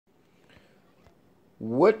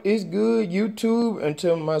What is good, YouTube, and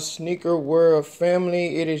to my sneaker world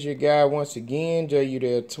family? It is your guy once again,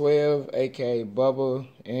 JUDER12, aka Bubba.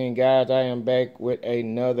 And guys, I am back with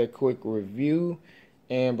another quick review.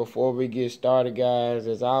 And before we get started, guys,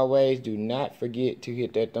 as always, do not forget to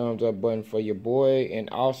hit that thumbs up button for your boy. And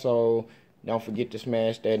also, don't forget to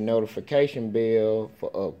smash that notification bell for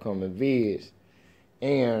upcoming vids.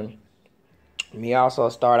 And me also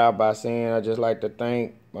start out by saying I just like to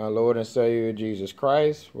thank my Lord and Savior Jesus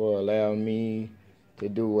Christ for allowing me to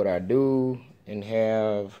do what I do and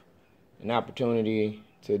have an opportunity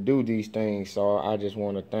to do these things. So I just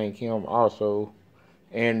want to thank him also.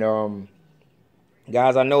 And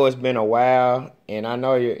guys, I know it's been a while, and I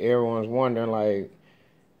know everyone's wondering, like,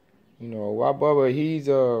 you know, why Bubba he's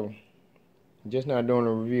just not doing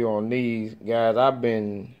a review on these. Guys, I've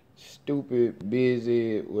been stupid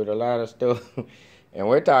busy with a lot of stuff, and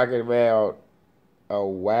we're talking about a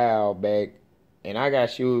while back. And I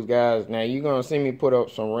got shoes, guys. Now you're gonna see me put up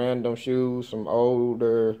some random shoes, some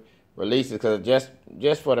older releases, because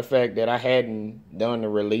just for the fact that I hadn't done the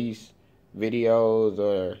release videos,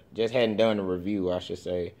 or just hadn't done a review, I should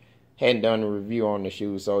say, hadn't done a review on the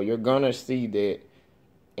shoes. So you're gonna see that.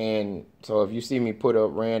 And so if you see me put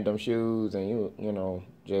up random shoes, and you know,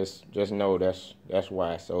 just know that's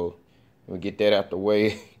why. So we'll get that out the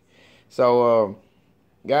way. So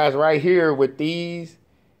guys, right here with these,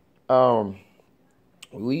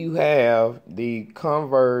 we have the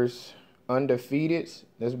Converse Undefeated.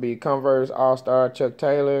 This will be Converse Allstar Chuck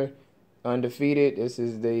Taylor Undefeated. This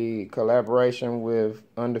is the collaboration with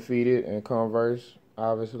Undefeated and Converse,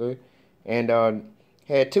 obviously. And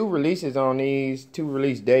had two releases on these, two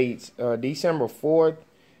release dates. December 4th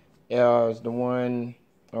is the one.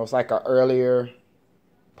 It was like an earlier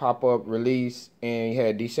pop-up release, and you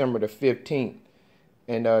had December the 15th.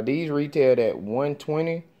 And these retailed at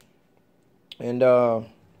 $120. And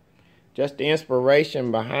just the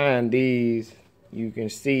inspiration behind these, you can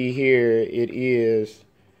see here, it is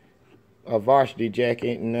a varsity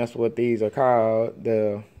jacket, and that's what these are called,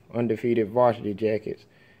 the Undefeated varsity jackets.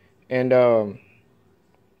 And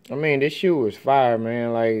I mean, this shoe is fire,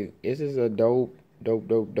 man. Like, this is a dope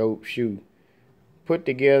shoe. Put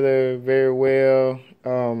together very well.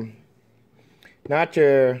 Not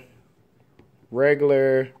your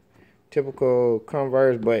regular, typical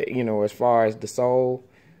Converse, but, you know, as far as the sole.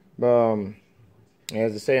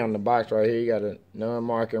 As I say on the box right here, you got a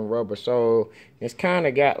non-marking rubber sole. It's kind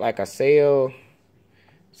of got like a sail.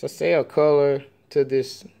 It's a sail color to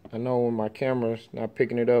this. I know when my camera's not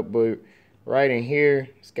picking it up, but right in here,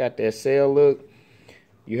 it's got that sail look.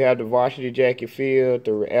 You have the varsity jacket feel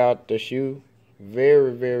throughout the shoe.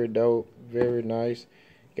 Very dope. Very nice.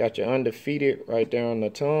 Got your Undefeated right there on the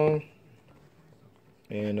tongue.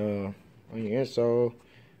 And on your insole,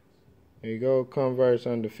 there you go, Converse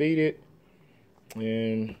Undefeated.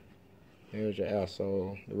 And there's your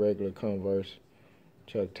outsole, the regular Converse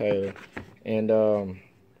Chuck Taylor. And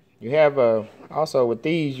you have also with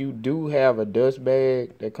these, you do have a dust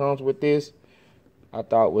bag that comes with this. I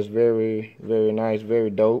thought was very nice, very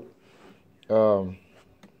dope. But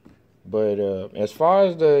as far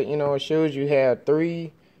as the, you know, shoes, you have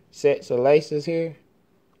 3 sets of laces here.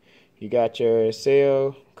 You got your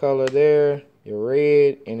sail color there, your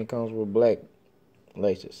red, and it comes with black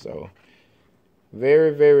laces. So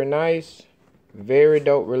very nice, very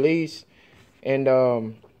dope release. And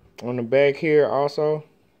on the back here also,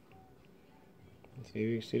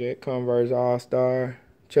 you see that Converse Allstar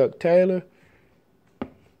Chuck Taylor.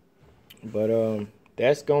 But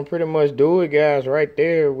that's gonna pretty much do it, guys, right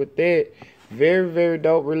there with that. Very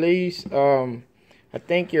dope release. I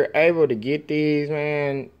think you're able to get these,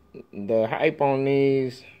 man. The hype on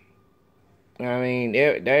these, I mean,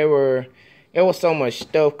 it was so much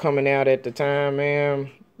stuff coming out at the time,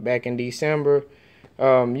 man, back in December.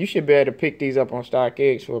 You should be able to pick these up on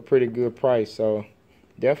StockX for a pretty good price, so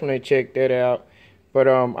definitely check that out. But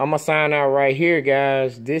I'm gonna sign out right here,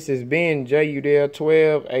 guys. This has been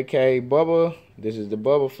JUDER12, aka Bubba. This is the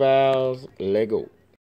Bubba Files. Let go.